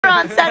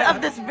on set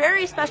of this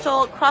very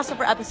special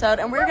crossover episode,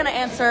 and we're going to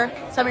answer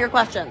some of your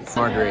questions.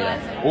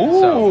 Margarita.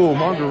 Ooh,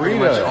 margarita. Pretty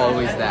much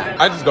always that.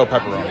 I just go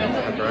pepperoni.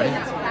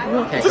 Pepperoni?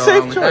 Can't It's a go safe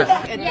wrong with choice.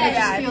 that.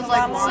 Yeah, it feels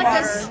like it's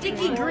like a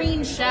sticky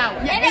green shower.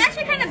 And it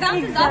actually kind of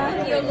bounces off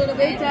of you a little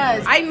bit. It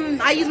does.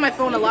 I use my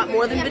phone a lot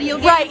more than video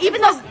games. Right,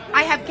 even though...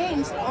 I have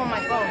games on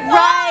my phone.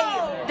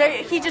 Right.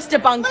 There, he just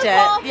debunked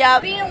it.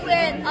 Yep. Being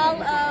with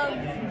all of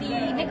the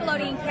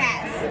Nickelodeon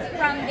cast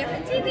from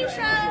different TV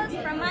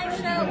shows, from my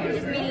show, we're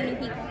just meeting new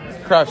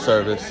people. Craft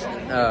service.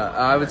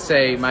 I would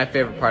say my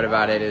favorite part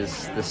about it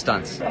is the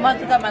stunts. A month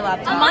without my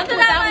laptop. A month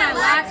without my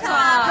laptop.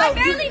 I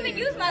barely even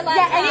use my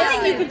laptop. Yeah,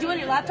 anything you can do on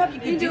your laptop, you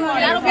can do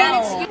on your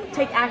phone.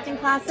 Take acting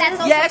classes.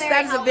 Yes,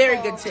 that is a very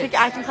good tip. Take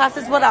acting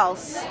classes. What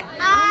else?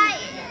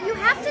 You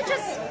have to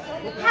just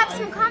have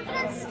some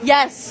confidence.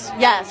 Yes,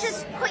 yes.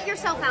 Just put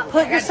yourself out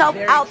Put there. yourself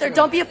out there.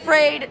 Don't be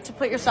afraid to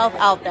put yourself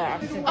out there.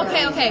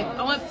 Okay.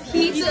 I want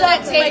pizza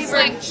that tastes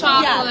like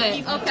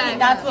chocolate. Okay.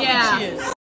 That's what we choose.